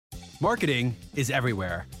Marketing is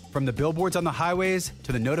everywhere. From the billboards on the highways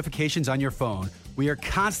to the notifications on your phone, we are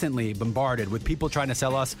constantly bombarded with people trying to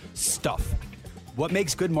sell us stuff. What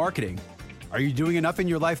makes good marketing? Are you doing enough in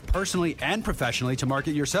your life personally and professionally to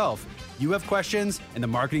market yourself? You have questions, and the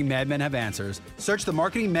Marketing Madmen have answers. Search the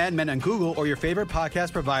Marketing Madmen on Google or your favorite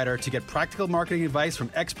podcast provider to get practical marketing advice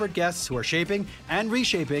from expert guests who are shaping and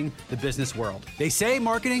reshaping the business world. They say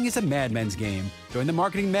marketing is a madman's game. Join the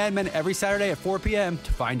Marketing Madmen every Saturday at 4 p.m.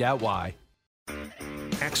 to find out why.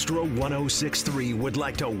 Extra 106.3 would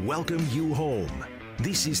like to welcome you home.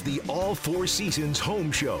 This is the All Four Seasons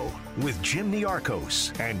Home Show with Jim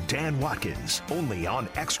Niarchos and Dan Watkins, only on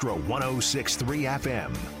Extra 106.3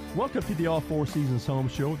 FM. Welcome to the All Four Seasons Home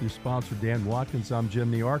Show with your sponsor, Dan Watkins. I'm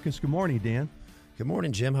Jim Niarchos. Good morning, Dan. Good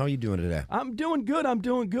morning, Jim. How are you doing today? I'm doing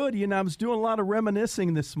good. You know, I was doing a lot of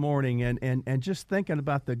reminiscing this morning and just thinking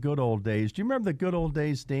about the good old days. Do you remember the good old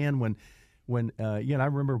days, Dan, when I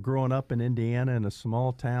remember growing up in Indiana in a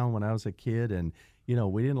small town when I was a kid, and you know,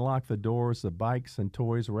 we didn't lock the doors. The bikes and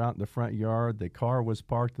toys were out in the front yard. The car was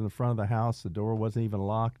parked in the front of the house. The door wasn't even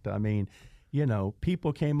locked. I mean, you know,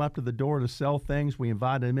 people came up to the door to sell things. We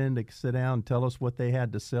invited them in to sit down and tell us what they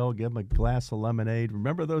had to sell, give them a glass of lemonade.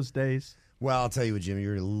 Remember those days? Well, I'll tell you what, Jim,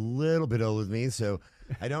 you're a little bit older than me, so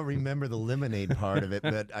I don't remember the lemonade part of it,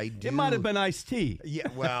 but I do. It might have been iced tea. Yeah,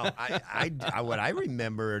 well, what I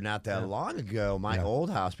remember not that long ago, my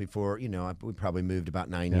old house before, you know, we probably moved about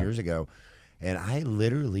 9 years ago, and I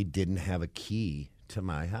literally didn't have a key to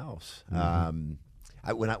my house. Mm-hmm.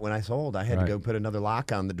 When I sold, I had to go put another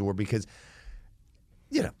lock on the door because,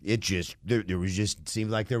 you know, it just there was just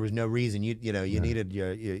seemed like there was no reason you needed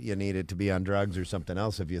to be on drugs or something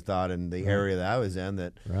else if you thought in the area that I was in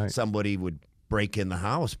that somebody would break in the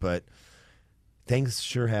house. But things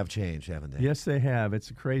sure have changed, haven't they? Yes, they have. It's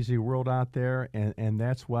a crazy world out there, and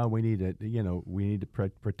that's why we need to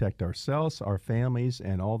protect ourselves, our families,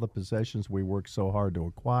 and all the possessions we work so hard to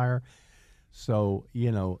acquire. So,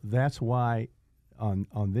 you know, that's why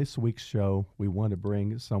on this week's show, we want to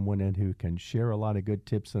bring someone in who can share a lot of good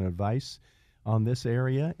tips and advice on this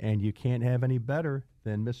area, and you can't have any better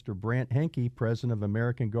than Mr. Brant Henke, president of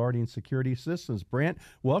American Guardian Security Systems. Brant,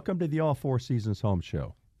 welcome to the All Four Seasons Home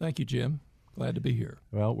Show. Thank you, Jim. Glad to be here.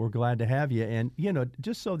 Well, we're glad to have you. And, you know,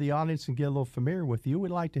 just so the audience can get a little familiar with you,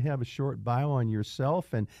 we'd like to have a short bio on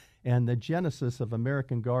yourself and the genesis of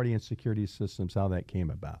American Guardian Security Systems, how that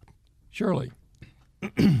came about. Surely.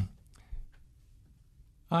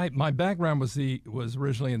 My background was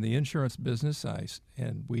originally in the insurance business,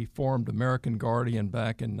 and we formed American Guardian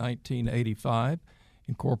back in 1985,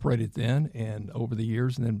 incorporated then, and over the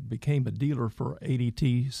years, and then became a dealer for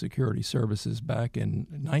ADT Security Services back in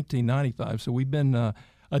 1995. So we've been a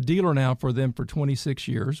dealer now for them for 26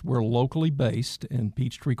 years. We're locally based in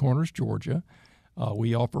Peachtree Corners, Georgia.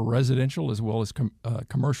 We offer residential as well as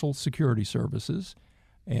commercial security services,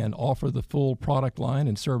 and offer the full product line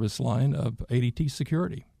and service line of ADT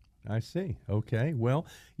Security. I see. Okay. Well,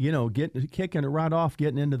 you know, kicking it right off,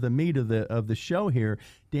 getting into the meat of the show here,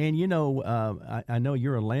 Dan. You know, I know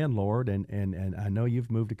you're a landlord, and I know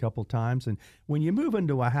you've moved a couple times. And when you move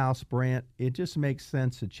into a house, Brant, it just makes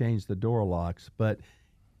sense to change the door locks. But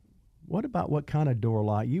what about what kind of door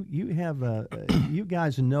lock? You have you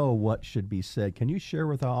guys know what should be said. Can you share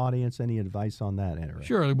with our audience any advice on that area?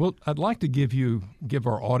 Sure. Well, I'd like to give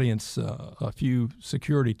our audience a few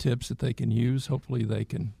security tips that they can use. Hopefully they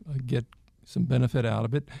can get some benefit out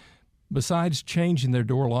of it. Besides changing their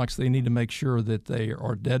door locks, they need to make sure that they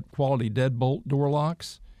are quality deadbolt door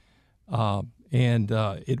locks. And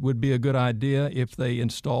it would be a good idea if they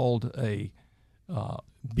installed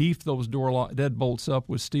beef those deadbolts up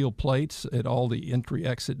with steel plates at all the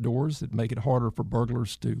entry-exit doors that make it harder for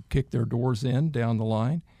burglars to kick their doors in down the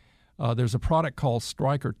line. There's a product called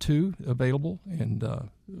Striker 2 available in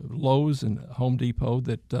Lowe's and Home Depot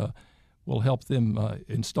that will help them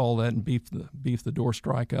install that and beef the door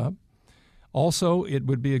strike up. Also, it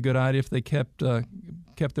would be a good idea if they kept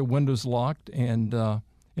their windows locked and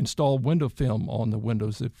install window film on the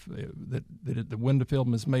windows. If the window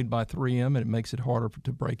film is made by 3M, and it makes it harder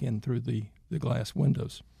to break in through the glass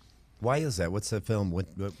windows. Why is that? What's the film? What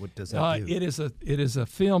does that do? It is a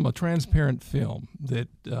film, a transparent film that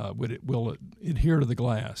will adhere to the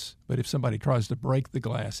glass. But if somebody tries to break the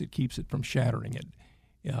glass, it keeps it from shattering it.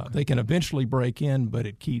 They can eventually break in, but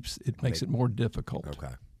it makes it more difficult.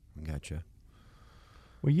 Okay, gotcha.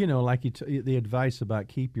 Well, you know, like the advice about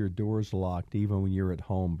keep your doors locked even when you're at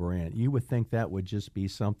home, Brant, you would think that would just be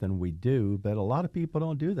something we do, but a lot of people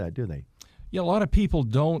don't do that, do they? Yeah, a lot of people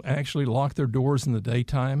don't actually lock their doors in the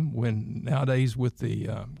daytime when nowadays with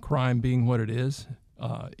the crime being what it is,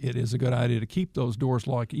 it is a good idea to keep those doors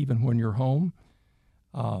locked even when you're home.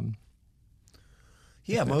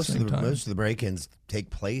 Yeah, most of the break-ins take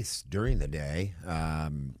place during the day.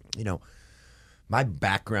 My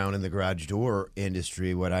background in the garage door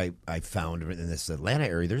industry, what I found in this Atlanta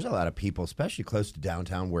area, there's a lot of people, especially close to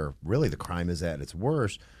downtown where really the crime is at its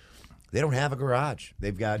worst. They don't have a garage.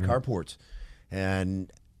 They've got carports.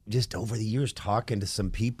 And just over the years talking to some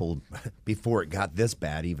people before it got this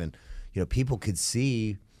bad even, people could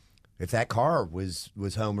see if that car was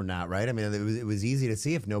home or not, right? I mean, it was easy to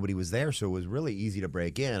see if nobody was there, so it was really easy to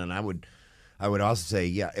break in. And I would also say,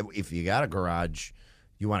 yeah, if you got a garage,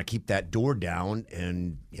 you want to keep that door down,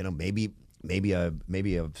 and maybe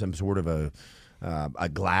some sort of a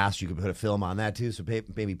glass. You could put a film on that too, so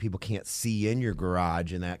maybe people can't see in your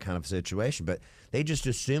garage in that kind of situation. But they just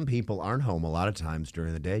assume people aren't home a lot of times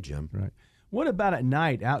during the day, Jim. Right. What about at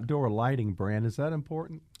night? Outdoor lighting, Brand, is that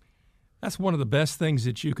important? That's one of the best things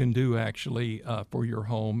that you can do actually for your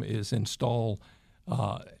home is install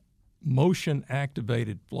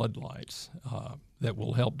motion-activated floodlights that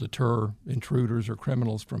will help deter intruders or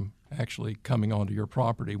criminals from actually coming onto your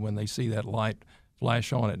property. When they see that light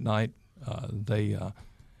flash on at night,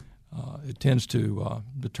 it tends to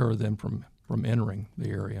deter them from entering the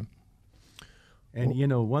area.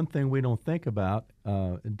 And one thing we don't think about,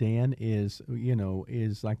 Dan, is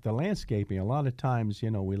like the landscaping. A lot of times,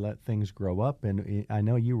 we let things grow up, and I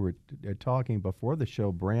know you were talking before the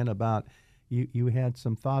show, Brand, about you had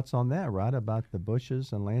some thoughts on that, right? About the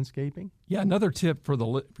bushes and landscaping. Yeah, another tip for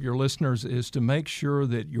your listeners is to make sure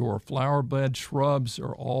that your flower bed shrubs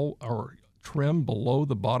are trimmed below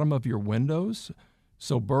the bottom of your windows,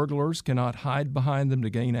 so burglars cannot hide behind them to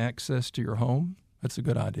gain access to your home. That's a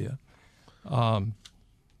good idea. And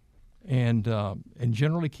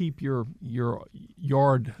generally keep your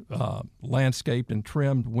yard landscaped and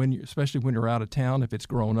trimmed especially when you're out of town. If it's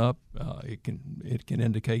grown up, it can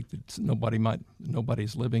indicate that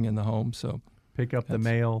nobody's living in the home. So pick up the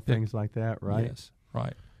mail, things like that, right? Yes,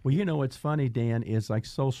 right. Well, what's funny, Dan, is like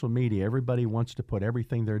social media. Everybody wants to put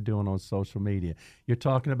everything they're doing on social media. You're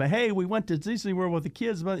talking about, hey, we went to Disney World with the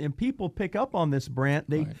kids, and people pick up on this, Brant.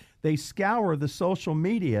 They scour the social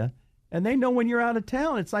media. And they know when you're out of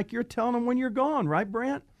town. It's like you're telling them when you're gone, right,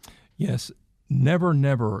 Brant? Yes.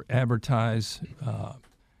 Never advertise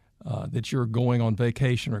that you're going on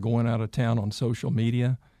vacation or going out of town on social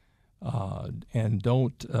media, and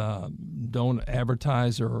don't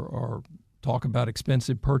advertise or talk about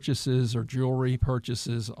expensive purchases or jewelry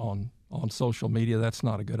purchases on social media. That's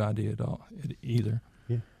not a good idea at all either.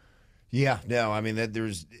 Yeah, no, I mean,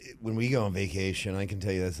 when we go on vacation, I can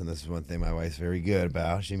tell you this, and this is one thing my wife's very good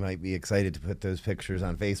about. She might be excited to put those pictures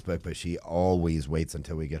on Facebook, but she always waits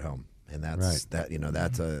until we get home. And that's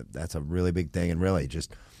that's a really big thing. And really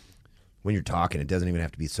just when you're talking, it doesn't even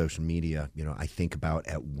have to be social media. I think about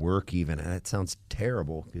at work even, and it sounds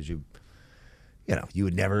terrible because you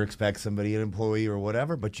would never expect somebody, an employee or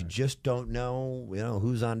whatever, but you just don't know,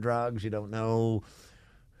 who's on drugs. You don't know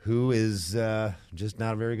who is just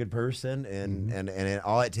not a very good person, and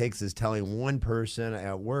all it takes is telling one person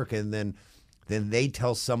at work, and then they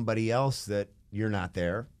tell somebody else that you're not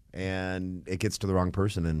there, and it gets to the wrong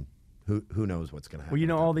person, and who knows what's going to happen.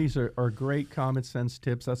 Well, all these are great common sense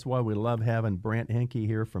tips. That's why we love having Brant Henke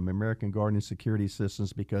here from American Garden Security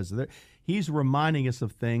Systems, because he's reminding us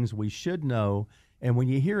of things we should know, and when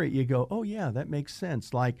you hear it, you go, oh, yeah, that makes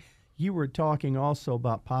sense. Like, you were talking also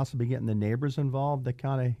about possibly getting the neighbors involved to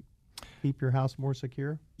kind of keep your house more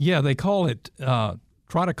secure? Yeah, they call it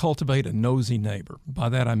try to cultivate a nosy neighbor. By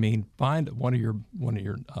that I mean find one of your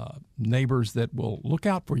neighbors that will look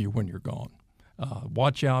out for you when you're gone.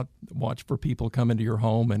 Watch for people come into your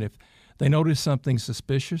home, and if they notice something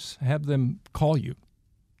suspicious, have them call you,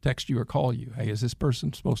 text you or call you. Hey, is this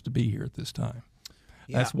person supposed to be here at this time?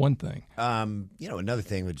 Yeah. That's one thing. Another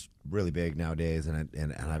thing which is really big nowadays, and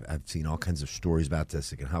I've seen all kinds of stories about this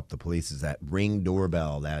that can help the police, is that Ring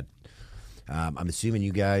doorbell. That I'm assuming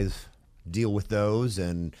you guys deal with those,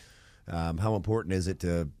 and how important is it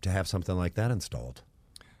to have something like that installed?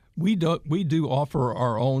 We do offer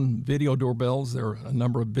our own video doorbells. There are a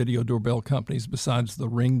number of video doorbell companies besides the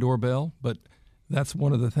Ring doorbell, but that's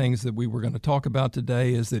one of the things that we were going to talk about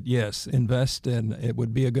today is that, yes, it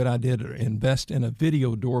would be a good idea to invest in a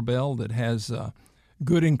video doorbell that has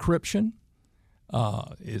good encryption,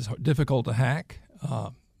 is difficult to hack.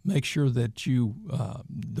 Make sure that you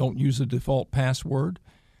don't use a default password,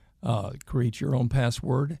 create your own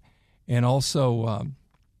password, and also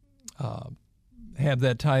have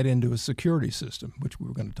that tied into a security system, which we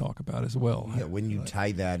were going to talk about as well. Yeah, when you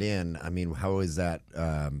tie that in, I mean, how is that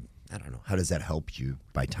I don't know. How does that help you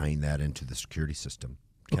by tying that into the security system?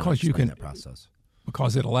 Because you can that process.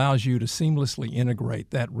 Because it allows you to seamlessly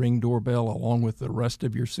integrate that Ring doorbell along with the rest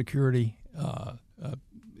of your security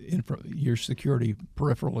your security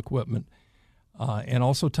peripheral equipment, and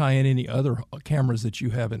also tie in any other cameras that you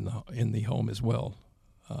have in the home as well.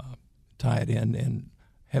 Tie it in and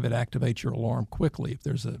have it activate your alarm quickly if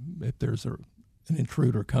there's an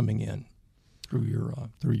intruder coming in through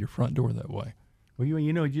your front door that way. Well,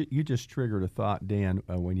 you just triggered a thought, Dan,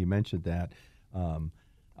 when you mentioned that.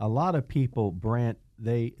 A lot of people, Brent,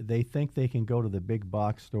 they think they can go to the big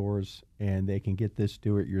box stores and they can get this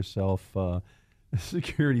do-it-yourself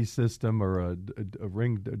security system or a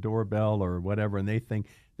Ring doorbell or whatever, and they think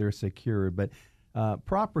they're secure. But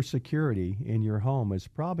proper security in your home is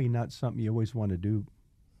probably not something you always want to do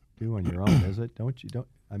on your own, is it? Well,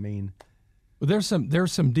 there's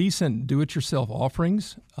some decent do-it-yourself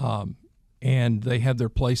offerings, and they have their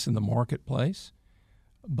place in the marketplace.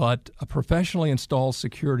 But a professionally installed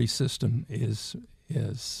security system is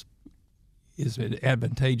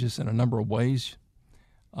advantageous in a number of ways.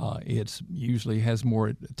 It usually has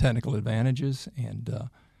more technical advantages, and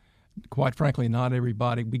quite frankly, not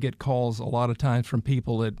everybody. We get calls a lot of times from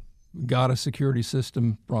people that got a security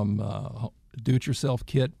system from a do-it-yourself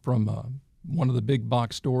kit from one of the big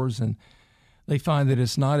box stores, and they find that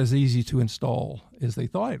it's not as easy to install as they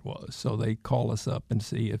thought it was. So they call us up and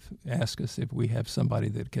ask us if we have somebody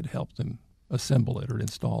that could help them assemble it or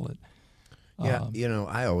install it. Yeah,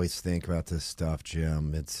 I always think about this stuff,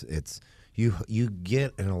 Jim. It's you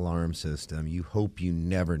get an alarm system. You hope you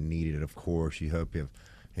never need it. Of course, you hope you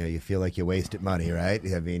feel like you wasted money, right?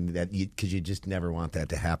 I mean, because you just never want that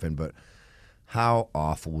to happen. But how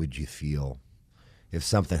awful would you feel if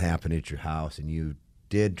something happened at your house and you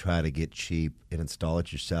did try to get cheap and install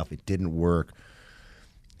it yourself? It didn't work.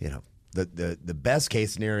 The best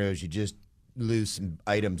case scenario is you just lose some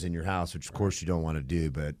items in your house, which of course you don't want to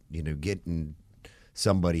do. But getting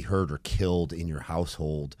somebody hurt or killed in your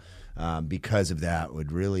household because of that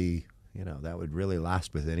would really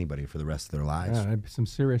last with anybody for the rest of their lives. Yeah, some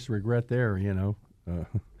serious regret there.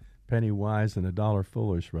 Penny wise and a dollar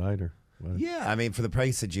foolish, right? Or what? Yeah, I mean, for the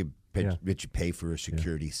price that you pay for a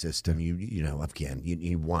security system,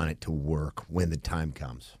 you want it to work when the time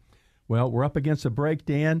comes. Well, we're up against a break,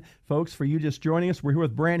 Dan. Folks, for you just joining us, we're here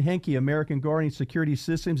with Brant Henke. American Guardian Security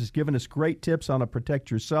Systems has given us great tips on how to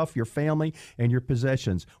protect yourself, your family, and your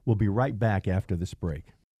possessions. We'll be right back after this break.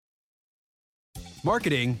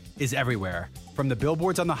 Marketing is everywhere. From the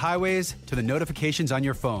billboards on the highways to the notifications on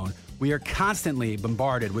your phone, we are constantly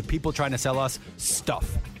bombarded with people trying to sell us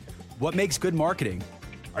stuff. What makes good marketing?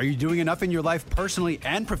 Are you doing enough in your life personally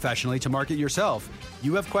and professionally to market yourself?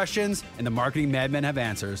 You have questions, and the Marketing Madmen have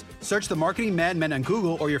answers. Search the Marketing Madmen on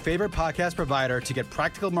Google or your favorite podcast provider to get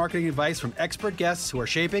practical marketing advice from expert guests who are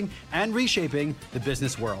shaping and reshaping the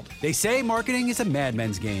business world. They say marketing is a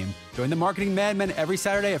madman's game. Join the Marketing Madmen every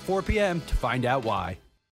Saturday at 4 p.m. to find out why.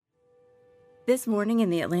 This morning in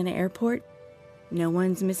the Atlanta airport, no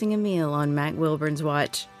one's missing a meal on Mac Wilburn's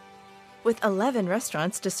watch. With 11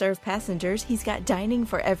 restaurants to serve passengers, he's got dining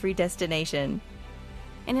for every destination.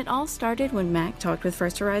 And it all started when Mac talked with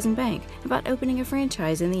First Horizon Bank about opening a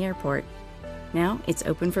franchise in the airport. Now it's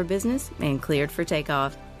open for business and cleared for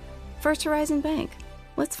takeoff. First Horizon Bank.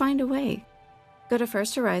 Let's find a way. Go to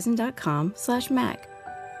firsthorizon.com/Mac.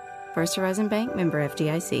 First Horizon Bank, member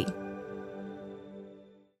FDIC.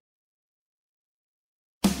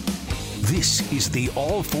 This is the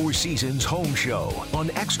All Four Seasons Home Show on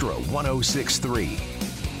Extra 106.3.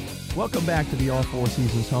 Welcome back to the All Four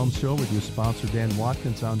Seasons Home Show with your sponsor, Dan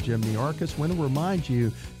Watkins. I'm Jim Niarchos. I want to remind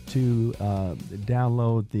you to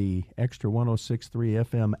download the Extra 106.3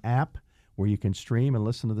 FM app, where you can stream and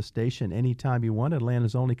listen to the station anytime you want.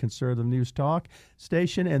 Atlanta's only conservative news talk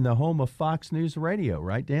station and the home of Fox News Radio.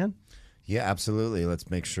 Right, Dan? Yeah, absolutely.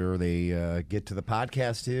 Let's make sure they get to the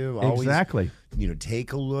podcast, too. Exactly. Always,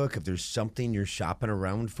 take a look. If there's something you're shopping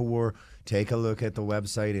around for, take a look at the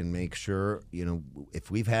website and make sure,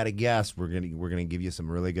 if we've had a guest, we're gonna give you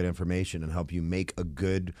some really good information and help you make a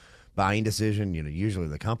good buying decision. Usually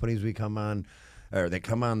the companies we come on, or that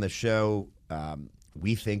come on the show,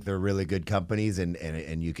 we think they're really good companies,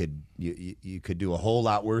 and you could do a whole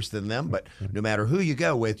lot worse than them. But no matter who you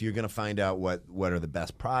go with, you're going to find out what are the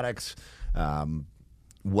best products.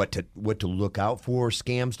 what to look out for,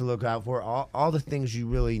 scams to look out for, all the things you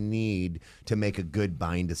really need to make a good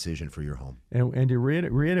buying decision for your home. And to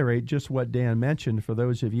reiterate just what Dan mentioned, for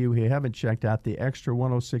those of you who haven't checked out the Extra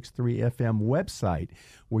 106.3 FM website,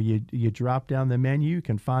 where you drop down the menu, you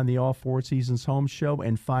can find the All Four Seasons Home Show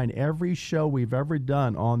and find every show we've ever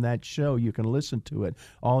done on that show. You can listen to it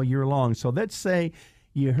all year long. So let's say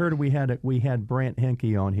you heard we had Brant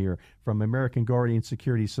Henke on here from American Guardian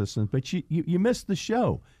Security Systems, but you missed the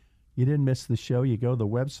show. You didn't miss the show. You go to the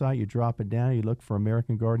website, you drop it down, you look for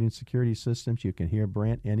American Guardian Security Systems. You can hear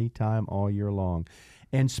Brant anytime all year long.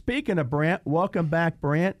 And speaking of Brant, welcome back,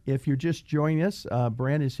 Brant. If you're just joining us,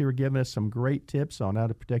 Brant is here giving us some great tips on how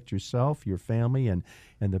to protect yourself, your family, and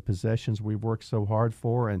the possessions we've worked so hard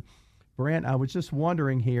for. And Brant, I was just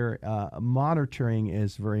wondering here, monitoring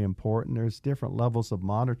is very important. There's different levels of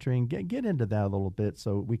monitoring. Get into that a little bit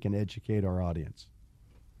so we can educate our audience.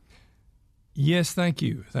 Yes, thank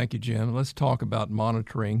you. Thank you, Jim. Let's talk about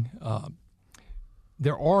monitoring.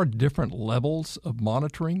 There are different levels of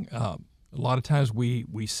monitoring. A lot of times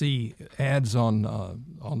we see ads on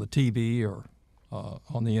the TV or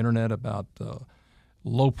on the internet about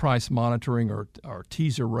low-price monitoring or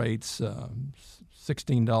teaser rates,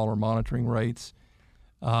 $16 monitoring rates.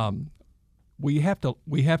 We have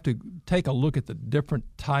to take a look at the different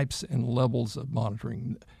types and levels of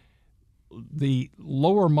monitoring. The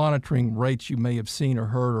lower monitoring rates you may have seen or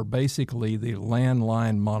heard are basically the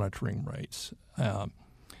landline monitoring rates.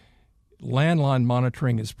 Landline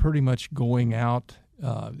monitoring is pretty much going out.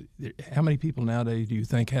 How many people nowadays do you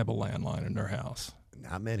think have a landline in their house?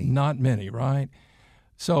 Not many. Not many, right?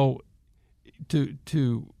 So to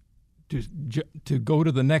go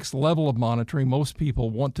to the next level of monitoring, most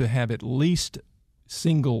people want to have at least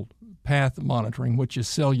single path monitoring, which is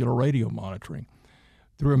cellular radio monitoring.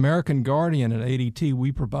 Through American Guardian and ADT,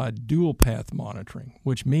 we provide dual path monitoring,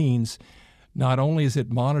 which means not only is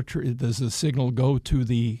it monitored, does the signal go to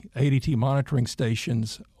the ADT monitoring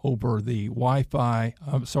stations over the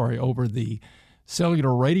over the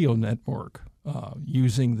cellular radio network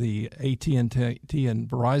using the AT&T and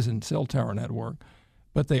Verizon cell tower network,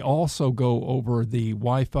 but they also go over the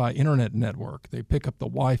Wi-Fi internet network. They pick up the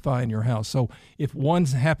Wi-Fi in your house. So if one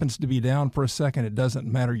happens to be down for a second, it doesn't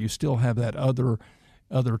matter. You still have that other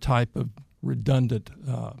type of redundant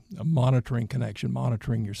monitoring connection,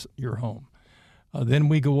 monitoring your home. Then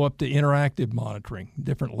we go up to interactive monitoring,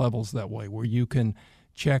 different levels that way, where you can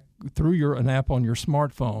check through an app on your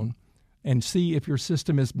smartphone and see if your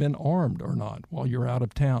system has been armed or not while you're out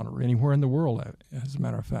of town or anywhere in the world, as a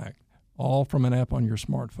matter of fact, all from an app on your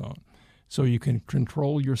smartphone. So you can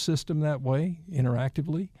control your system that way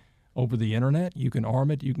interactively over the internet. You can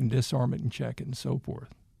arm it, you can disarm it and check it and so forth.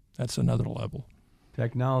 That's another level.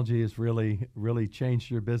 Technology has really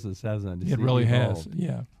changed your business, hasn't it? It really has,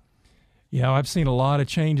 yeah. Yeah, I've seen a lot of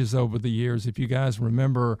changes over the years. If you guys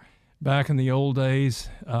remember back in the old days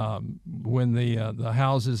when the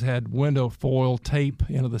houses had window foil tape,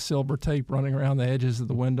 the silver tape running around the edges of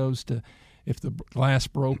the windows to, if the glass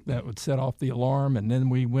broke, that would set off the alarm. And then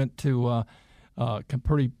we went to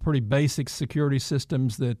pretty basic security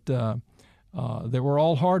systems that they were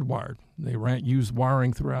all hardwired. They used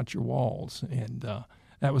wiring throughout your walls, and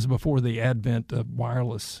that was before the advent of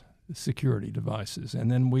wireless security devices. And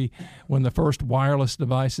then when the first wireless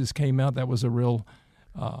devices came out, that was a real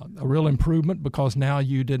improvement, because now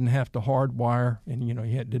you didn't have to hardwire, and you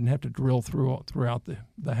didn't have to drill throughout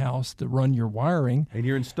the house to run your wiring. And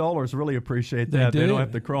your installers really appreciate that. They don't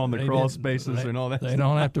have to crawl in the crawl spaces and all that. They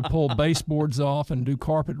don't have to pull baseboards off and do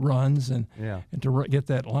carpet runs and to get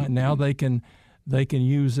that line. Now they can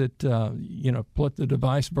use it. Put the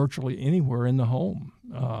device virtually anywhere in the home,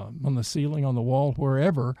 on the ceiling, on the wall,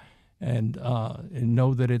 wherever, and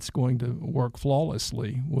know that it's going to work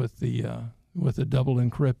flawlessly with the double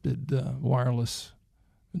encrypted wireless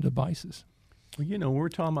devices. Well, we're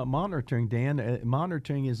talking about monitoring, Dan.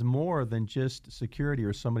 Monitoring is more than just security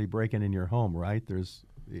or somebody breaking in your home, right?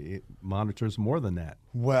 It monitors more than that.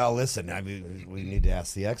 Well, listen, we need to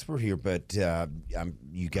ask the expert here, but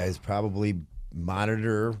you guys probably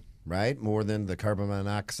monitor, right, more than the carbon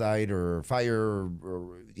monoxide or fire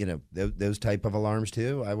or those type of alarms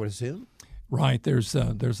too, I would assume. Right. There's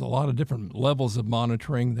a lot of different levels of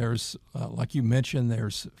monitoring. There's, like you mentioned,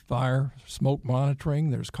 there's fire, smoke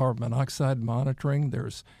monitoring. There's carbon monoxide monitoring.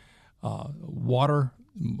 There's water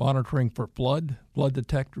monitoring for flood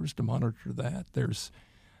detectors to monitor that. There's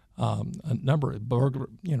a number of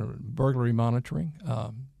burglary monitoring.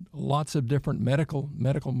 Lots of different medical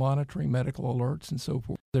monitoring, medical alerts, and so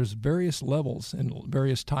forth. There's various levels and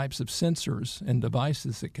various types of sensors and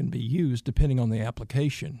devices that can be used depending on the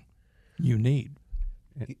application you need.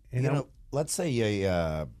 Let's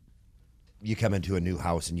say you come into a new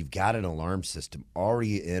house and you've got an alarm system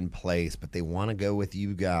already in place, but they want to go with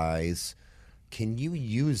you guys. Can you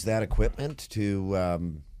use that equipment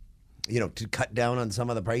to, to cut down on some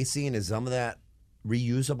of the pricing? Is some of that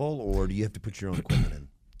reusable, or do you have to put your own equipment in?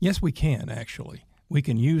 Yes, we can actually. We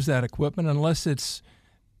can use that equipment unless it's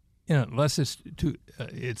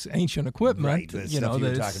it's ancient equipment. Right, the stuff you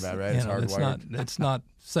were talking about, right? It's hardwired. It's not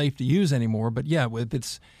safe to use anymore. But yeah,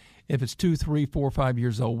 if it's 2, 3, 4, 5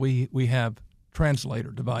 years old, we have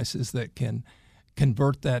translator devices that can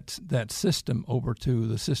convert that system over to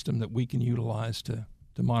the system that we can utilize to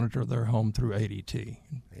monitor their home through ADT.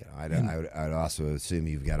 I'd also assume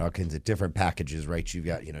you've got all kinds of different packages, right? You've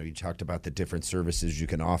got, you talked about the different services you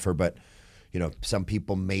can offer, but some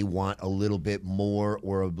people may want a little bit more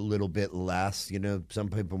or a little bit less. Some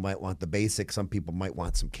people might want the basic. Some people might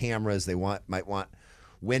want some cameras. They might want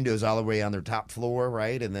windows all the way on their top floor,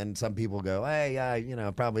 right? And then some people go, hey,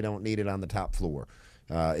 probably don't need it on the top floor.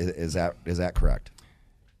 Is that correct?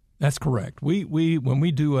 That's correct. We when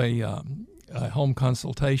we do a home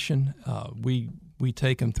consultation, we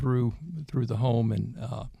take them through the home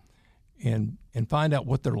and find out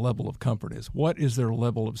what their level of comfort is. What is their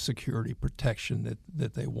level of security protection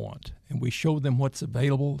that they want? And we show them what's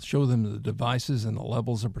available, show them the devices and the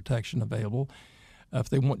levels of protection available. If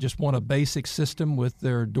they just want a basic system with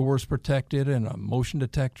their doors protected and a motion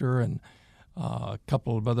detector and a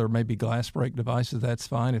couple of other maybe glass break devices, that's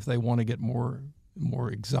fine. If they want to get more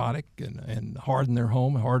exotic and harden their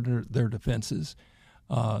home, harden their defenses,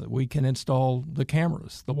 we can install the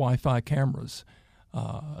cameras, the Wi-Fi cameras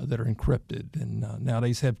that are encrypted and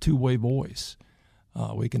nowadays have two-way voice.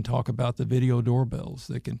 We can talk about the video doorbells.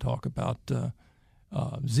 They can talk about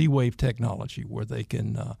Z-Wave technology where they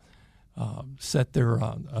can set their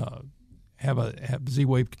have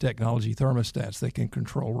Z-Wave technology thermostats they can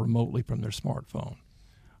control remotely from their smartphone,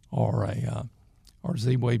 or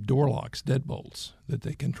Z-Wave door locks, deadbolts that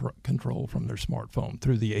they can control from their smartphone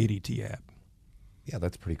through the ADT app. Yeah,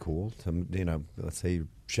 that's pretty cool. Let's say you're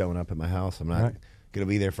showing up at my house. I'm not going to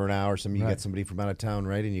be there for an hour. You get somebody from out of town,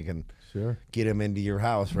 right? And you can get them into your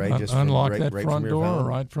house, right? Just unlock that front door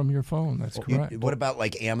right from your phone. That's correct. What about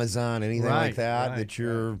like Amazon, anything like that that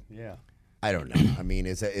you're? Yeah. I don't know. I mean,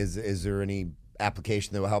 is there any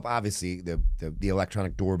application that will help? Obviously, the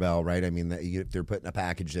electronic doorbell, right? I mean, if they're putting a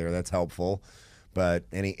package there, that's helpful. But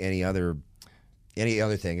any other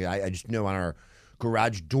thing? I just know on our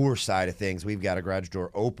garage door side of things, we've got a garage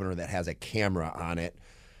door opener that has a camera on it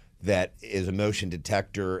that is a motion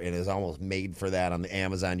detector and is almost made for that. On the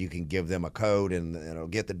Amazon, you can give them a code and it'll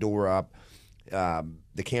get the door up.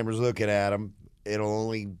 The camera's looking at them. It'll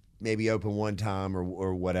only maybe open one time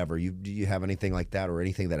or whatever. Do you have anything like that or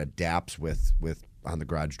anything that adapts with on the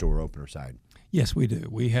garage door opener side? Yes, we do.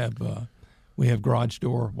 We have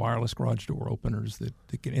wireless garage door openers that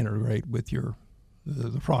can integrate with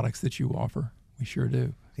the products that you offer. We sure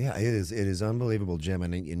do. Yeah, it is unbelievable, Jim.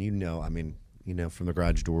 And from the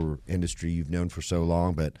garage door industry you've known for so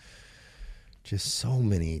long, but just so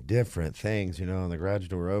many different things, on the garage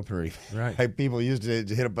door opener. Right. People used to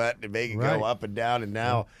hit a button and make it go up and down, and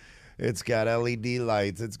now it's got LED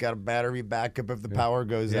lights. It's got a battery backup if the power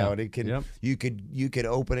goes out. It can you could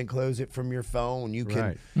open and close it from your phone. You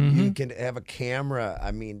can you can have a camera.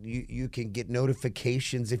 I mean, you can get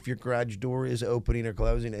notifications if your garage door is opening or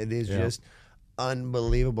closing. It is just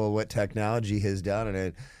unbelievable what technology has done,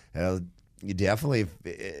 and it'll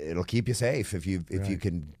keep you safe if you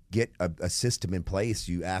can get a system in place.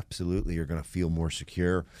 You absolutely are going to feel more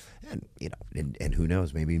secure, and who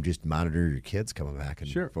knows, maybe you just monitor your kids coming back and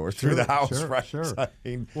forth through the house, right? Sure. So,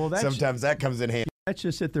 sometimes that comes in handy. That's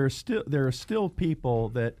just that there are still people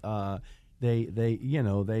that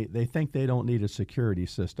they think they don't need a security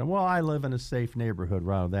system. Well, I live in a safe neighborhood,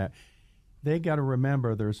 around that. They got to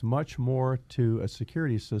remember there's much more to a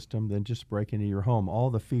security system than just breaking into your home. All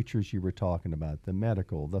the features you were talking about, the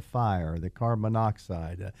medical, the fire, the carbon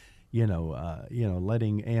monoxide,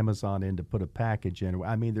 letting Amazon in to put a package in.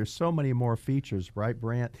 I mean, there's so many more features, right,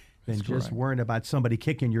 Brant, than That's just correct. worrying about somebody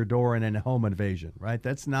kicking your door in a home invasion, right?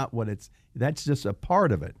 That's not what that's just a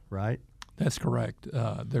part of it, right? That's correct.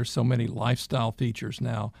 There's so many lifestyle features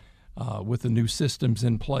now. With the new systems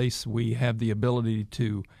in place, we have the ability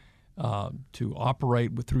to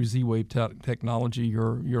operate through Z-Wave technology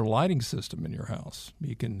your lighting system in your house.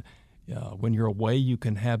 You can, when you're away, you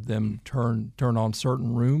can have them turn on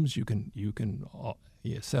certain rooms. You can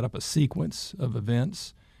set up a sequence of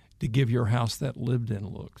events to give your house that lived-in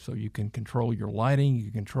look. So you can control your lighting. You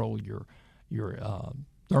can control your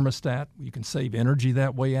thermostat. You can save energy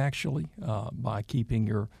that way, actually, by keeping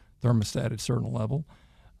your thermostat at a certain level.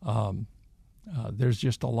 there's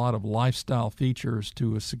just a lot of lifestyle features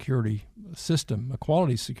to a security system, a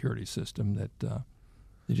quality security system that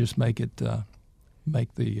they just make the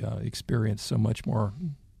experience so much more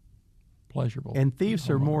pleasurable. And thieves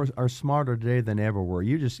are smarter today than ever were.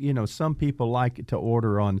 Some people like to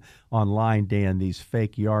order online, Dan, these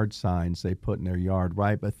fake yard signs they put in their yard,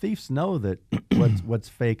 right? But thieves know that what's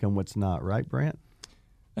fake and what's not, right, Brant?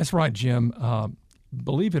 That's right, Jim.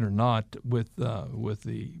 Believe it or not, with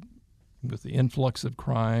the influx of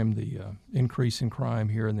crime, the increase in crime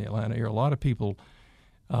here in the Atlanta area, a lot of people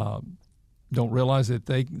don't realize that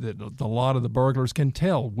a lot of the burglars can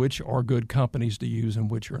tell which are good companies to use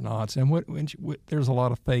and which are not. And there's a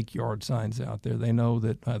lot of fake yard signs out there. They know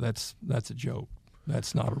that that's a joke.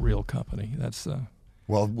 That's not a real company. That's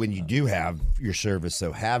well, when you do have your service,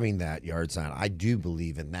 so having that yard sign, I do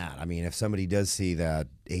believe in that. I mean, if somebody does see that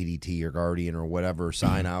ADT or Guardian or whatever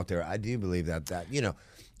sign out there, I do believe that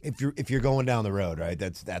if you're going down the road, right,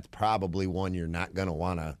 that's probably one you're not going to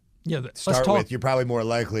want to start with. You're probably more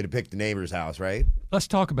likely to pick the neighbor's house, right? Let's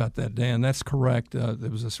talk about that, Dan. That's correct. There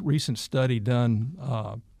was a recent study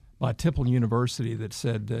done by Temple University that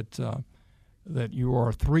said that you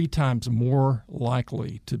are 3 times more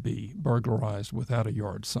likely to be burglarized without a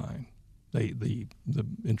yard sign. The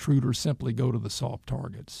intruders simply go to the soft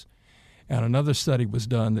targets. And another study was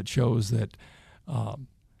done that shows that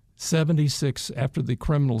 76, after the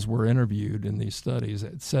criminals were interviewed in these studies,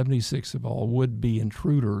 76 of all would-be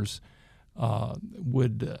intruders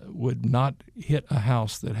would not hit a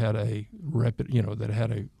house that had a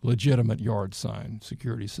legitimate yard sign,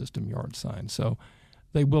 security system yard sign. So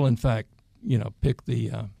they will, in fact, pick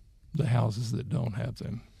the houses that don't have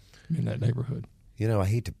them in that neighborhood. I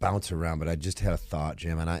hate to bounce around, but I just had a thought,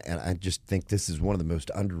 Jim, and I just think this is one of the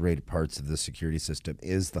most underrated parts of the security system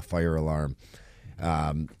is the fire alarm.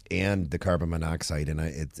 And the carbon monoxide, and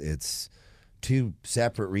it's 2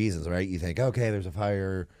 separate reasons, right? You think, okay, there's a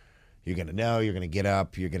fire, you're going to know, you're going to get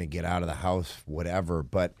up, you're going to get out of the house, whatever.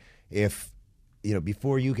 But if,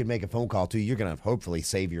 before you can make a phone call to, you're going to hopefully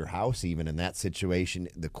save your house even in that situation.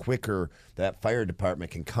 The quicker that fire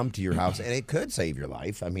department can come to your house, and it could save your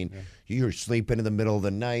life. I mean, you're sleeping in the middle of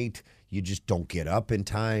the night, you just don't get up in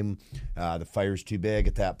time. The fire's too big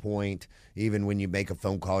at that point. Even when you make a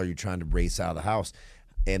phone call or you're trying to race out of the house.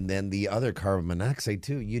 And then the other carbon monoxide,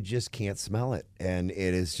 too, you just can't smell it. And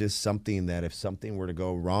it is just something that if something were to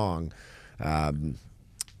go wrong,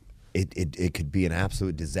 it could be an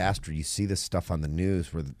absolute disaster. You see this stuff on the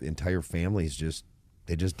news where the entire families just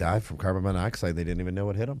die from carbon monoxide. They didn't even know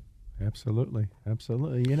what hit them. Absolutely.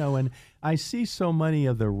 Absolutely. And I see so many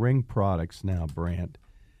of the Ring products now, Brant.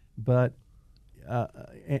 But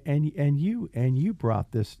and you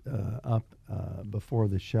brought this up before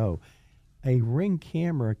the show. A Ring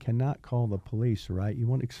camera cannot call the police, right? You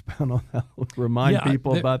want to expound on that? Remind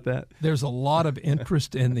people about that. There's a lot of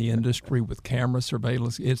interest in the industry with camera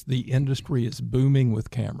surveillance. The industry is booming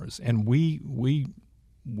with cameras, and we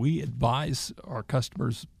advise our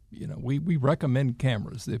customers. We recommend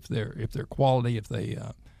cameras if they're quality, if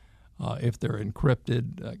they're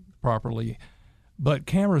encrypted properly. But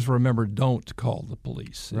cameras, remember, don't call the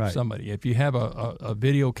police. Right. If you have a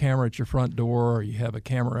video camera at your front door, or you have a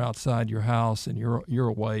camera outside your house, and you're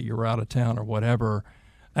away, you're out of town or whatever,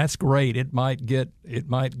 that's great. It might get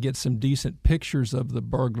some decent pictures of the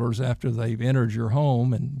burglars after they've entered your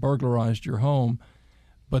home and burglarized your home,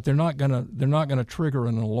 but they're not gonna trigger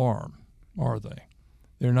an alarm, are they?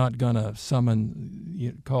 They're not gonna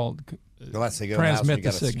unless they go to the house and you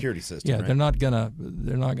got a security system. Yeah, right? they're not gonna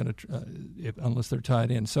unless they're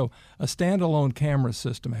tied in. So a standalone camera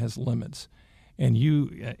system has limits, and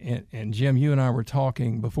Jim, you and I were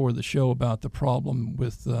talking before the show about the problem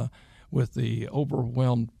with the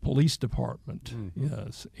overwhelmed police department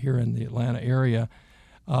here in the Atlanta area.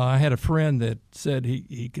 I had a friend that said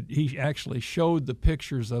he actually showed the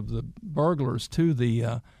pictures of the burglars to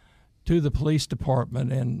the police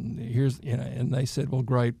department, and and they said, well,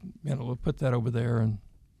 great, we'll put that over there,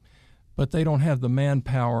 but they don't have the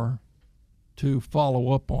manpower to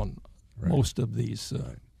follow up on most of these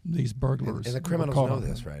burglars. And the criminals know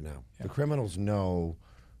this right now. Yeah. The criminals know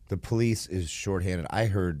the police is shorthanded. I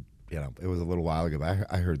heard, it was a little while ago, but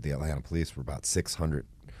I heard the Atlanta police were about 600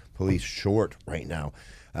 police short right now.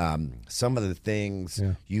 Some of the things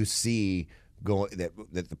you see that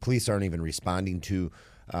the police aren't even responding to.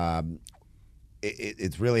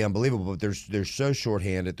 It's really unbelievable. But they're so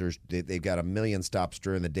shorthanded. They've got a million stops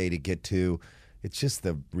during the day to get to. It's just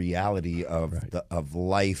the reality of of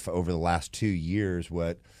life over the last 2 years.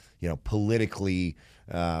 What politically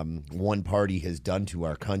one party has done to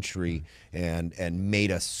our country and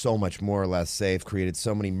made us so much more or less safe, created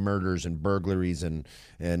so many murders and burglaries and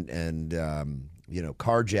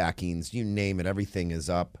carjackings, you name it, everything is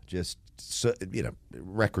up, just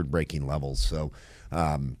record-breaking levels. So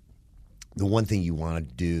the one thing you want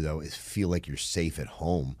to do, though, is feel like you're safe at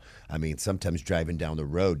home. I mean, sometimes driving down the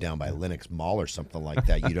road down by Lenox Mall or something like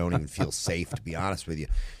that, you don't even feel safe, to be honest with you.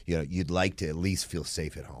 You'd like to at least feel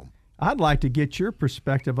safe at home. I'd like to get your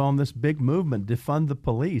perspective on this big movement, defund the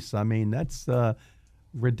police. I mean, that's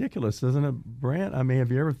ridiculous, isn't it, Brant? I mean,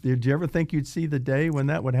 did you ever think you'd see the day when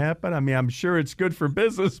that would happen? I mean, I'm sure it's good for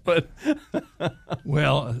business, but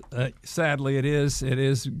well, sadly, it is. It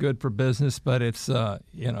is good for business, but it's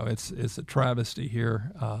it's a travesty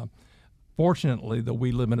here. Fortunately, though,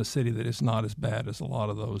 we live in a city that is not as bad as a lot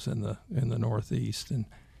of those in the Northeast and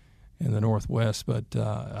in the Northwest. But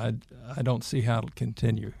I don't see how it'll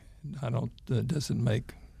continue. It doesn't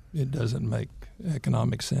make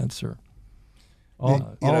economic sense or.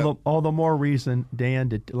 All the more reason,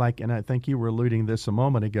 Dan, and I think you were alluding to this a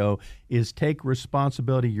moment ago, is take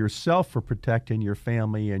responsibility yourself for protecting your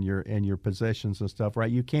family and your possessions and stuff,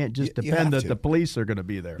 right? You can't just depend that the police are going to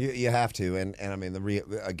be there. You have to, and I mean, the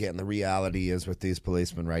reality is with these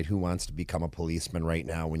policemen, right? Who wants to become a policeman right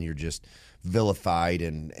now when you're just vilified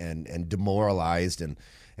and demoralized and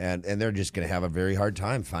they're just going to have a very hard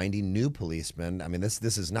time finding new policemen. I mean,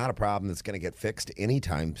 this is not a problem that's going to get fixed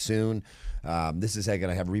anytime soon. This is going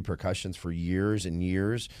to have repercussions for years and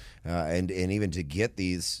years, and even to get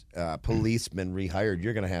these policemen rehired,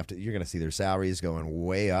 you're going to see their salaries going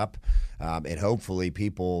way up, and hopefully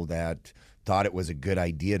people that thought it was a good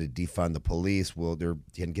idea to defund the police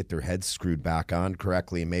can get their heads screwed back on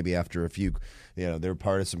correctly, and maybe after a few, they're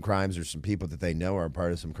part of some crimes or some people that they know are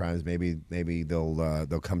part of some crimes, maybe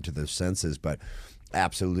they'll come to their senses. But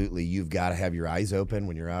absolutely, you've got to have your eyes open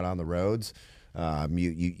when you're out on the roads.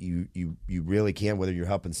 You really can, whether you're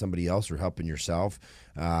helping somebody else or helping yourself.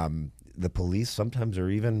 The police sometimes are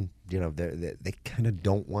even, they kind of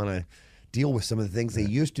don't want to deal with some of the things they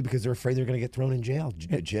used to because they're afraid they're going to get thrown in jail,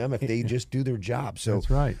 Jim, if they just do their job. So that's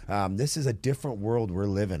right. This is a different world we're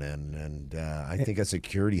living in, and I think a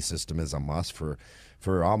security system is a must for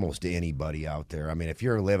almost anybody out there. I mean, if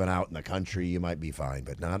you're living out in the country, you might be fine,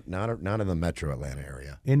 but not in the metro Atlanta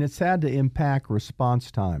area. And it's had to impact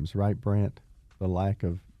response times, right, Brant? The lack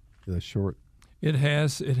of the short. It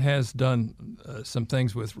has done some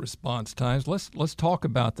things with response times. Let's talk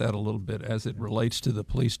about that a little bit as it relates to the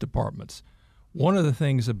police departments. One of the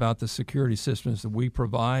things about the security systems that we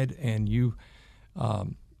provide, and you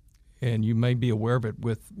may be aware of it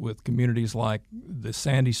with communities like the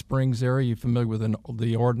Sandy Springs area. You familiar with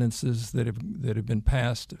the ordinances that have been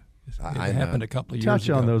passed? It happened a couple of years ago. Touch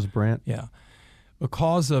on those, Brant. Yeah.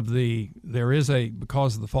 Because of the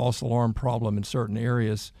false alarm problem in certain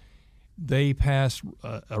areas, they passed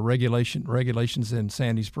regulations in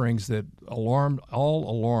Sandy Springs that all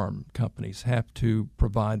alarm companies have to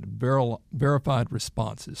provide verified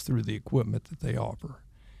responses through the equipment that they offer.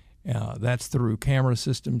 That's through camera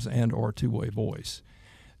systems and or two-way voice.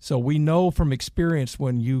 So we know from experience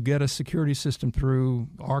when you get a security system through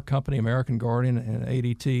our company, American Guardian and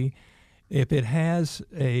ADT, if it has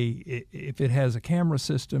a camera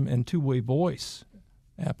system and two-way voice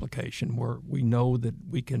application where we know that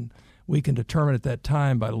we can determine at that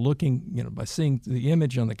time by by seeing the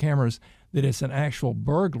image on the cameras that it's an actual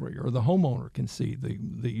burglary, or the homeowner can see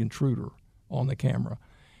the intruder on the camera,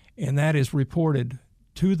 and that is reported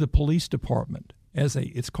to the police department as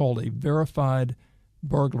it's called a verified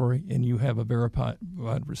burglary, and you have a verified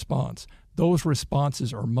response. Those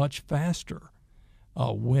responses are much faster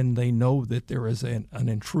when they know that there is an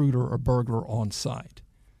intruder or burglar on site.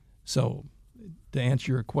 So to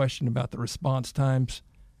answer your question about the response times,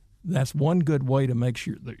 that's one good way to make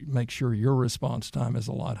sure your response time is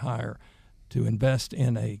a lot higher, to invest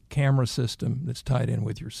in a camera system that's tied in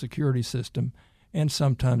with your security system, and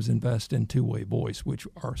sometimes invest in two-way voice, which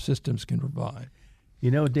our systems can provide.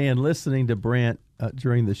 Dan, listening to Brant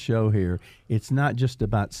during the show here, it's not just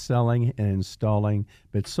about selling and installing,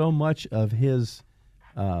 but so much of his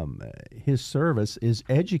service is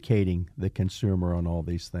educating the consumer on all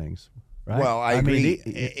these things, right? Well, I agree.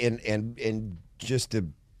 And just to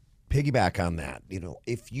piggyback on that,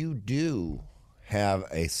 if you do have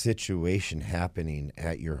a situation happening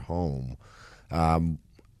at your home,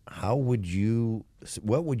 what would you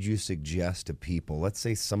suggest to people? Let's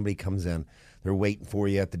say somebody comes in, they're waiting for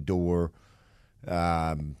you at the door,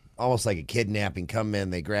 almost like a kidnapping. Come in,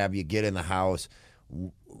 they grab you, get in the house.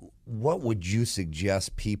 what would you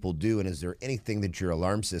suggest people do? And is there anything that your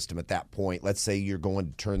alarm system at that point, let's say you're going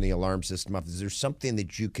to turn the alarm system off, is there something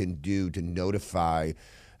that you can do to notify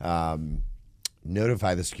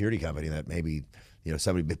the security company that maybe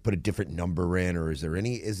somebody put a different number in, or is there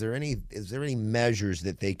any measures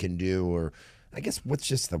that they can do, or I guess what's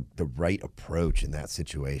just the right approach in that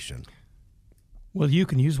situation? Well, you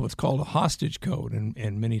can use what's called a hostage code,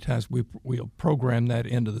 and many times we'll program that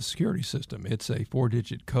into the security system. It's a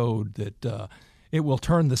 4-digit code that it will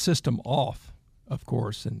turn the system off, of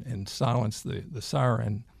course, and silence the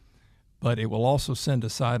siren, but it will also send a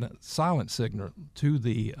silent signal to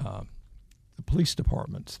the police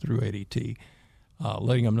departments through ADT,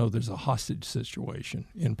 letting them know there's a hostage situation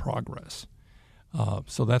in progress.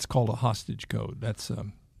 So that's called a hostage code. That's a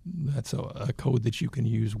code that you can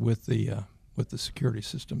use with the security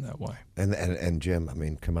system that way. And Jim, I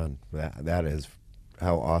mean, come on, that is,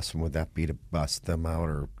 how awesome would that be to bust them out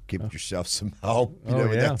or give yourself some help?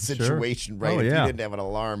 In that situation, sure. right? If You didn't have an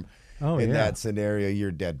alarm that scenario,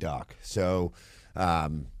 you're dead dog. So,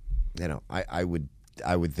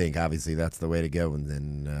 I would think obviously that's the way to go, and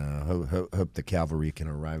then hope the cavalry can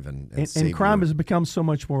arrive and save and crime you. has become so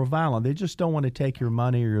much more violent. They just don't want to take your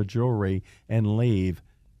money or your jewelry and leave.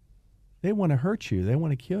 They want to hurt you. They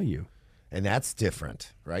want to kill you. And that's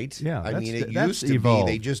different, right? Yeah, I mean, it that's used to evolved.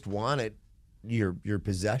 be they just wanted your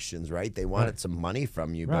possessions, right? They wanted some money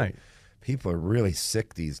from you, Right. but people are really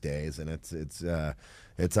sick these days, and it's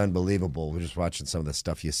unbelievable. We're just watching some of the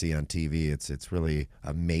stuff you see on TV. It's really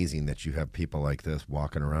amazing that you have people like this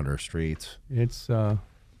walking around our streets. It's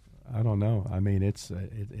I don't know. I mean, it's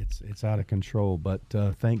out of control. But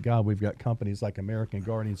thank God we've got companies like American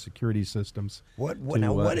Guardian Security Systems. What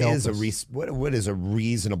help is us. what is a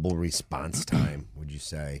reasonable response time? Would you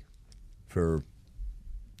say for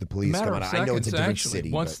the police Matter coming of out? I know it's a different actually, city.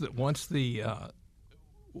 Once we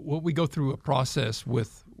go through a process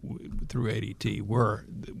through ADT where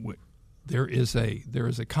there is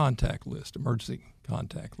a contact list, emergency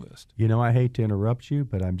contact list. I hate to interrupt you,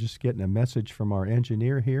 but I'm just getting a message from our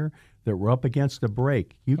engineer here that we're up against a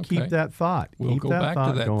break. You keep that thought. We'll keep go that back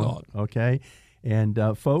thought to that going, thought. Okay. And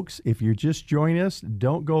folks, if you're just joining us,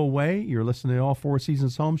 don't go away. You're listening to All Four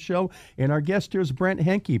Seasons Home Show. And our guest here is Brent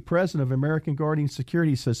Henke, president of American Guardian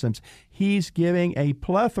Security Systems. He's giving a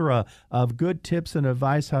plethora of good tips and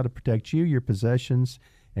advice how to protect you, your possessions,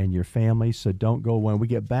 and your family. So don't go. When we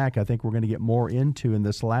get back, I think we're going to get more into in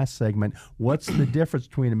this last segment what's the difference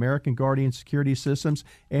between American Guardian Security Systems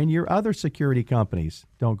and your other security companies.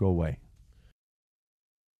 Don't go away.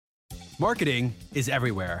 Marketing is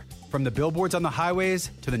everywhere. From the billboards on the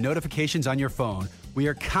highways to the notifications on your phone, we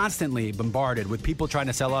are constantly bombarded with people trying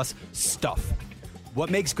to sell us stuff. What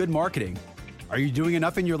makes good marketing? Are you doing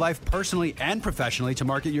enough in your life personally and professionally to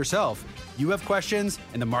market yourself? You have questions,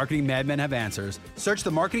 and the Marketing Madmen have answers. Search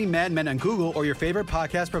the Marketing Madmen on Google or your favorite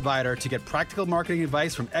podcast provider to get practical marketing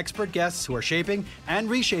advice from expert guests who are shaping and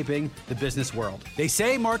reshaping the business world. They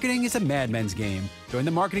say marketing is a madman's game. Join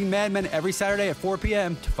the Marketing Madmen every Saturday at 4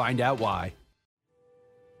 p.m. to find out why.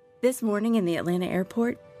 This morning in the Atlanta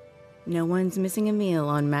airport, no one's missing a meal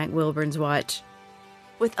on Mac Wilburn's watch.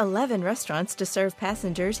 With 11 restaurants to serve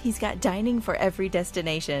passengers, he's got dining for every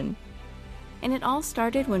destination. And it all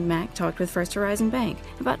started when Mac talked with First Horizon Bank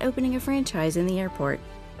about opening a franchise in the airport.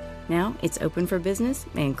 Now it's open for business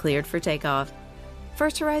and cleared for takeoff.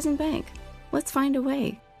 First Horizon Bank. Let's find a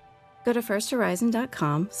way. Go to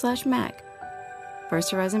firsthorizon.com/Mac.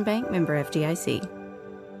 First Horizon Bank, member FDIC.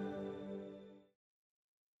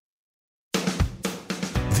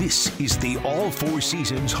 This is the All Four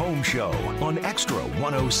Seasons Home Show on Extra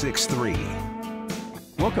 106.3.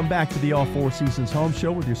 Welcome back to the All Four Seasons Home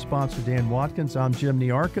Show with your sponsor, Dan Watkins. I'm Jim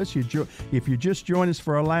Niarchos. If you just joined us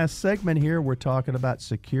for our last segment here, we're talking about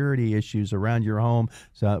security issues around your home.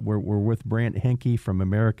 So we're with Brent Henke from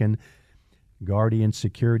American Guardian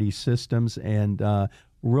Security Systems. And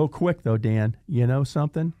real quick, though, Dan, you know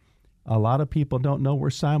something? A lot of people don't know we're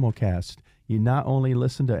simulcast. You not only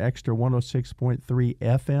listen to Extra 106.3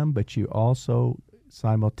 FM, but you also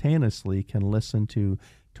simultaneously can listen to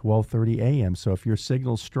 12:30 a.m. So if your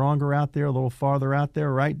signal's stronger out there, a little farther out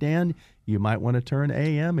there, right, Dan, you might want to turn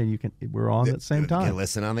AM, and we're on at the same time. You can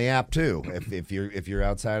listen on the app too, if you're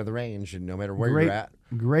outside of the range, and no matter where you're at.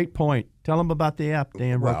 Great point. Tell them about the app,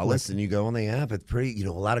 Dan. Well, listen, you go on the app. It's pretty.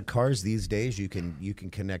 A lot of cars these days you can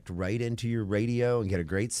connect right into your radio and get a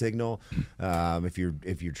great signal. If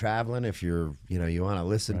you're traveling, if you want to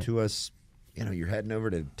listen to us, you're heading over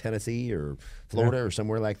to Tennessee or Florida or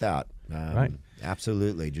somewhere like that. Right.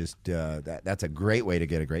 Absolutely. Just that's a great way to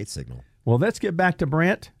get a great signal. Well, let's get back to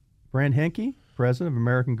Brent Henke, President of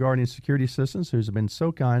American Guardian Security Systems, who's been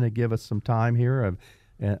so kind to give us some time here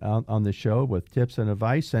on the show with tips and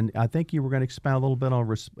advice. And I think you were going to expound a little bit on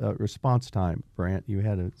response time, Brant. You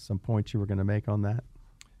had some points you were going to make on that.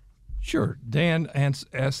 Sure. Dan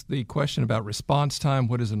asked the question about response time.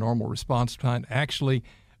 What is a normal response time? Actually,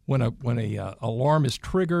 when a alarm is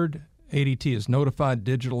triggered, ADT is notified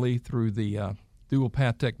digitally through the dual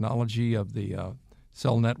path technology of the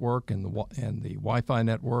cell network and the Wi-Fi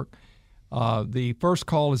network. The first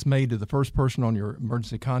call is made to the first person on your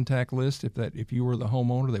emergency contact list. If you were the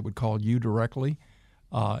homeowner, they would call you directly,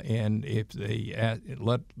 and if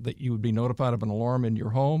that you would be notified of an alarm in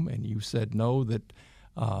your home, and you said no, that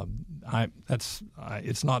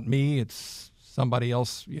it's not me, it's somebody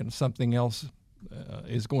else. Something else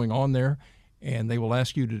is going on there, and they will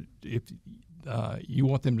ask you if you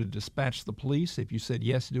want them to dispatch the police. If you said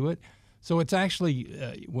yes, do it. So it's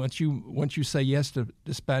actually once you say yes to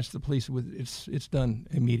dispatch the police, it's done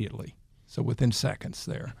immediately. So within seconds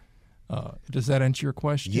there. Does that answer your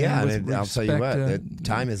question? Yeah, and I'll tell you what, the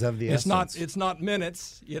time is of the essence. It's not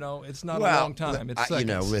minutes. It's not a long time. It's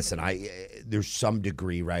seconds. Listen, there's some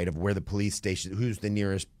degree, right, of where the police station, who's the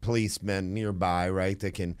nearest policeman nearby, right,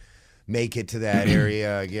 that can make it to that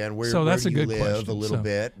area again. So that's a good question. A little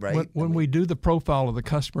bit, right? When we do the profile of the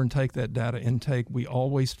customer and take that data intake, we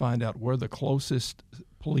always find out where the closest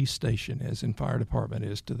police station is and fire department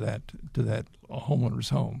is to that homeowner's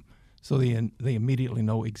home. So they immediately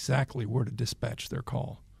know exactly where to dispatch their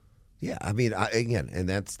call. Yeah, I mean, and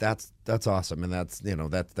that's awesome, and that's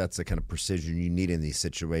the kind of precision you need in these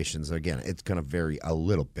situations. Again, it's going to vary a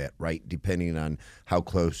little bit, right, depending on how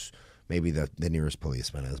close maybe the nearest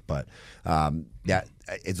policeman is. But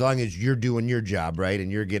as long as you're doing your job, right,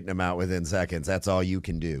 and you're getting them out within seconds, that's all you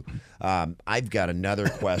can do. I've got another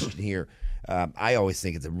question here. I always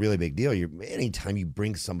think it's a really big deal. Anytime you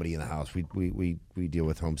bring somebody in the house, we deal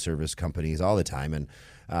with home service companies all the time, and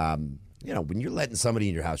when you're letting somebody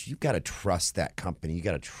in your house, you've got to trust that company. You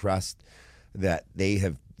got to trust that they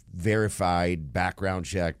have verified, background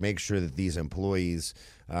check, make sure that these employees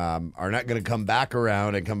are not going to come back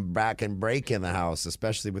around and come back and break in the house,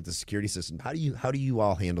 especially with the security system. How do you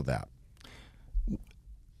all handle that?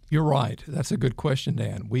 You're right. That's a good question,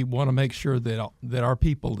 Dan. We want to make sure that our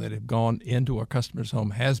people that have gone into our customer's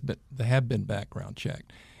home have been background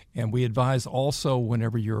checked. And we advise also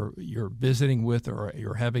whenever you're visiting with or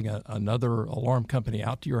you're having another alarm company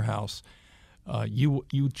out to your house, you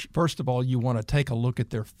first of all, you want to take a look at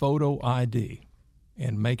their photo ID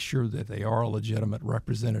and make sure that they are a legitimate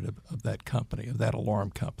representative of that company, of that alarm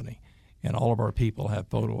company. And all of our people have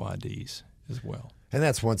photo IDs as well. And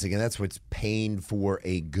that's what's paying for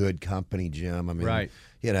a good company, Jim. I mean, right.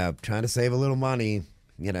 Trying to save a little money.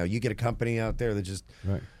 You get a company out there that just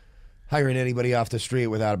hiring anybody off the street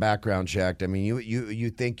without a background check. I mean, you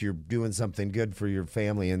think you're doing something good for your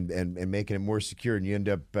family and making it more secure, and you end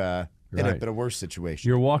up in a worse situation.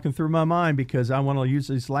 You're walking through my mind because I want to use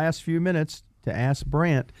these last few minutes to ask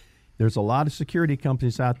Brant. There's a lot of security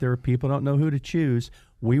companies out there. People don't know who to choose.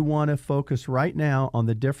 We want to focus right now on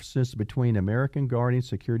the differences between American Guardian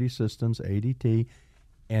Security Systems, ADT,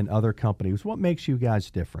 and other companies. What makes you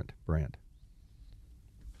guys different, Brant?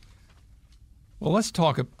 Well, let's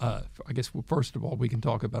talk, I guess, first of all, we can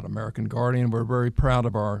talk about American Guardian. We're very proud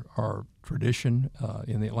of our tradition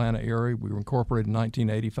in the Atlanta area. We were incorporated in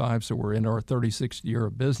 1985, so we're in our 36th year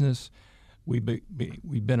of business. We've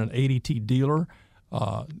been an ADT dealer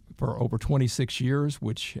for over 26 years,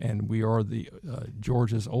 and we are the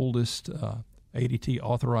Georgia's oldest ADT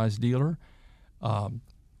authorized dealer.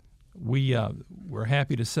 We're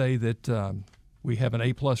happy to say that we have an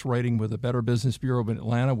A+ rating with the Better Business Bureau of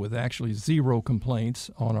Atlanta, with actually 0 complaints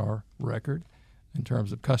on our record in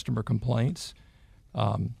terms of customer complaints.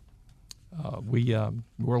 We're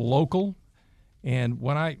local, and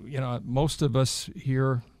when most of us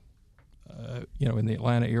here, in the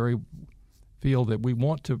Atlanta area, feel that we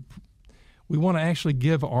want to actually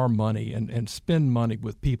give our money and spend money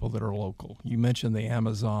with people that are local. You mentioned the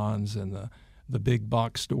Amazons and the big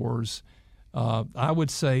box stores. I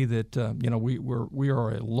would say that we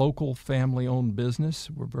are a local family-owned business.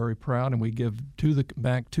 We're very proud, and we give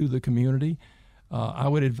back to the community. I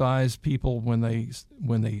would advise people when they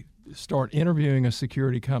start interviewing a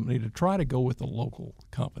security company to try to go with a local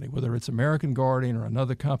company, whether it's American Guardian or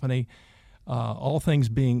another company. All things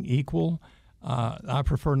being equal, I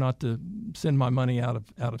prefer not to send my money out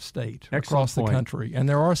of state across the country. And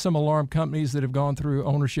there are some alarm companies that have gone through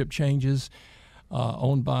ownership changes,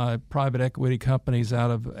 owned by private equity companies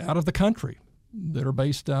out of the country. that are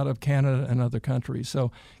based out of Canada and other countries.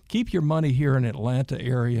 So keep your money here in Atlanta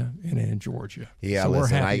area and in Georgia. Yeah, so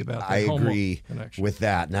listen, we're happy about that. I agree with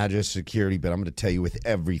that. Not just security, but I'm going to tell you, with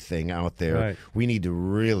everything out there, we need to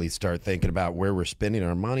really start thinking about where we're spending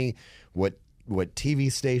our money, what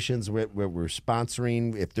TV stations what we're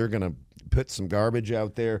sponsoring. If they're going to put some garbage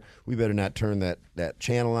out there, we better not turn that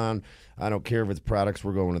channel on. I don't care if it's products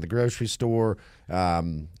we're going to the grocery store.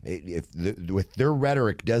 If their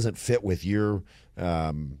rhetoric doesn't fit with your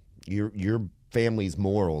family's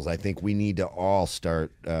morals, I think we need to all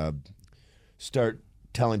start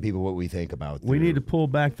telling people what we think about. We need to pull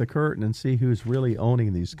back the curtain and see who's really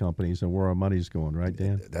owning these companies and where our money's going, right,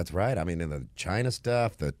 Dan? That's right. I mean, in the China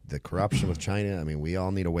stuff, the corruption with China, I mean, we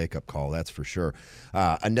all need a wake-up call, that's for sure.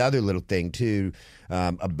 Another little thing, too,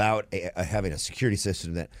 about having a security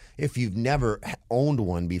system, that if you've never owned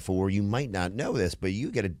one before, you might not know this, but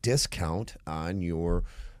you get a discount on your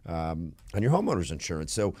homeowner's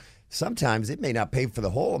insurance. So sometimes it may not pay for the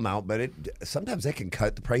whole amount, but sometimes it can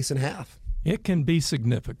cut the price in half. It can be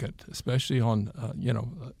significant, especially on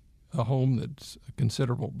a home that's a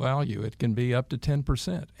considerable value. It can be up to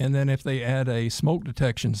 10%. And then if they add a smoke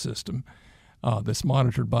detection system that's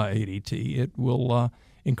monitored by ADT, it will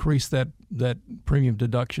increase that premium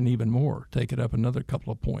deduction even more, take it up another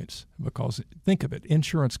couple of points. Because think of it,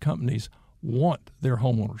 insurance companies want their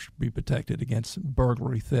homeowners to be protected against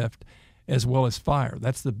burglary, theft, as well as fire.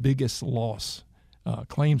 That's the biggest loss.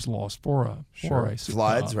 Claims loss for a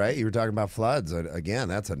floods, right? You were talking about floods. Again,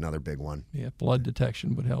 that's another big one. Yeah, flood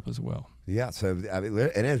detection would help as well. Yeah, so I mean,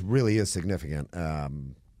 and it really is significant. I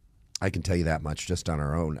can tell you that much just on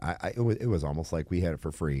our own. It was almost like we had it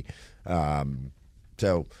for free.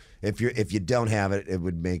 So if you don't have it,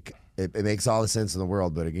 it makes all the sense in the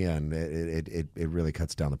world. But again, it really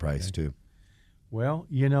cuts down the price too. Well,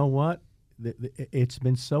 you know what? It's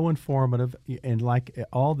been so informative, and like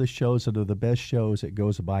all the shows that are the best shows, it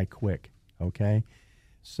goes by quick, okay?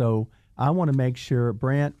 So I want to make sure,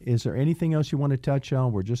 Brant, is there anything else you want to touch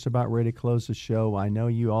on? We're just about ready to close the show. I know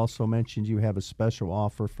you also mentioned you have a special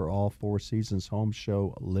offer for all Four Seasons Home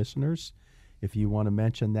Show listeners. If you want to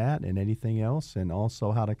mention that and anything else, and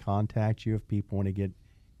also how to contact you if people want to get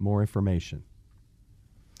more information.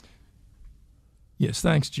 Yes,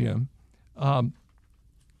 thanks, Jim.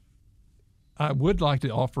 I would like to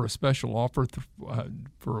offer a special offer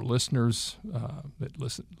for listeners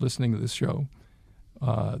that listening to this show.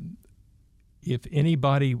 If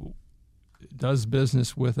anybody does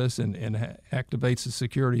business with us and activates the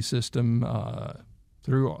security system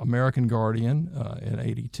through American Guardian and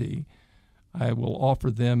ADT, I will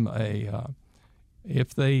offer them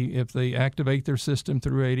if they activate their system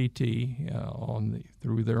through ADT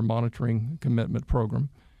through their monitoring commitment program,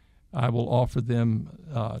 I will offer them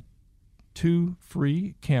 2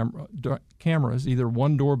 free cameras, either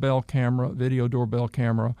one doorbell camera, video doorbell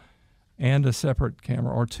camera, and a separate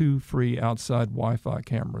camera, or 2 free outside Wi-Fi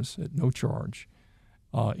cameras at no charge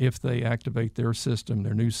if they activate their system,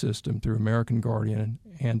 their new system, through American Guardian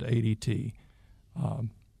and ADT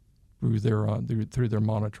through their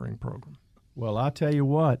monitoring program. Well, I'll tell you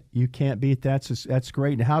what, you can't beat that. That's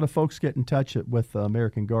great. And how do folks get in touch with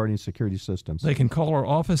American Guardian Security Systems? They can call our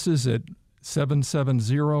offices at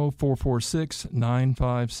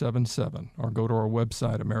 770-446-9577 or go to our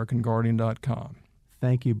website, AmericanGuardian.com.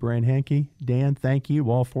 Thank you, Brant Henke. Dan, thank you.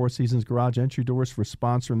 All Four Seasons Garage Entry Doors for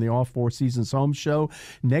sponsoring the All Four Seasons Home Show.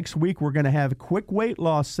 Next week, we're going to have quick weight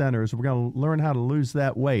loss centers. We're going to learn how to lose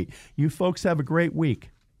that weight. You folks have a great week.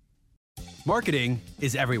 Marketing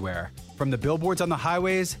is everywhere. From the billboards on the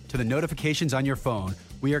highways to the notifications on your phone,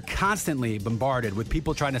 we are constantly bombarded with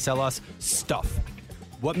people trying to sell us stuff.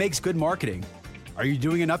 What makes good marketing? Are you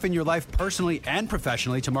doing enough in your life personally and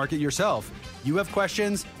professionally to market yourself? You have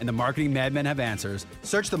questions, and the Marketing Madmen have answers.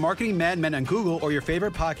 Search the Marketing Madmen on Google or your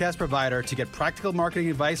favorite podcast provider to get practical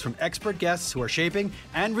marketing advice from expert guests who are shaping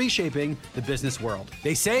and reshaping the business world.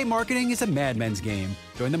 They say marketing is a madmen's game.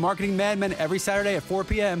 Join the Marketing Madmen every Saturday at 4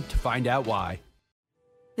 p.m. to find out why.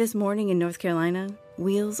 This morning in North Carolina,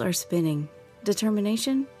 wheels are spinning.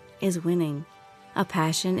 Determination is winning. A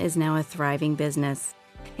passion is now a thriving business,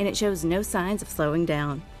 and it shows no signs of slowing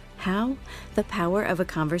down. How? The power of a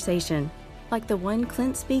conversation, like the one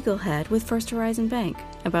Clint Spiegel had with First Horizon Bank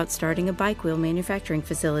about starting a bike wheel manufacturing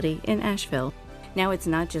facility in Asheville. Now it's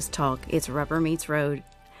not just talk, it's rubber meets road.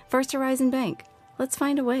 First Horizon Bank. Let's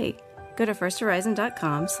find a way. Go to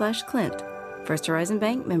firsthorizon.com/Clint. First Horizon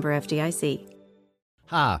Bank, member FDIC.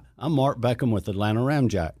 Hi, I'm Mark Beckham with Atlanta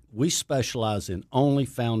Ramjack. We specialize in only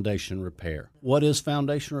foundation repair. What is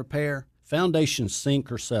foundation repair? Foundations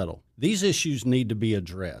sink or settle. These issues need to be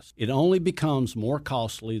addressed. It only becomes more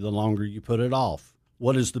costly the longer you put it off.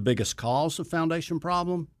 What is the biggest cause of foundation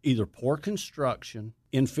problem? Either poor construction,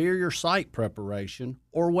 inferior site preparation,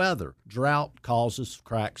 or weather. Drought causes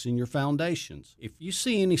cracks in your foundations. If you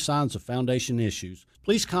see any signs of foundation issues,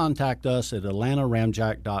 please contact us at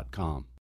AtlantaRamjack.com.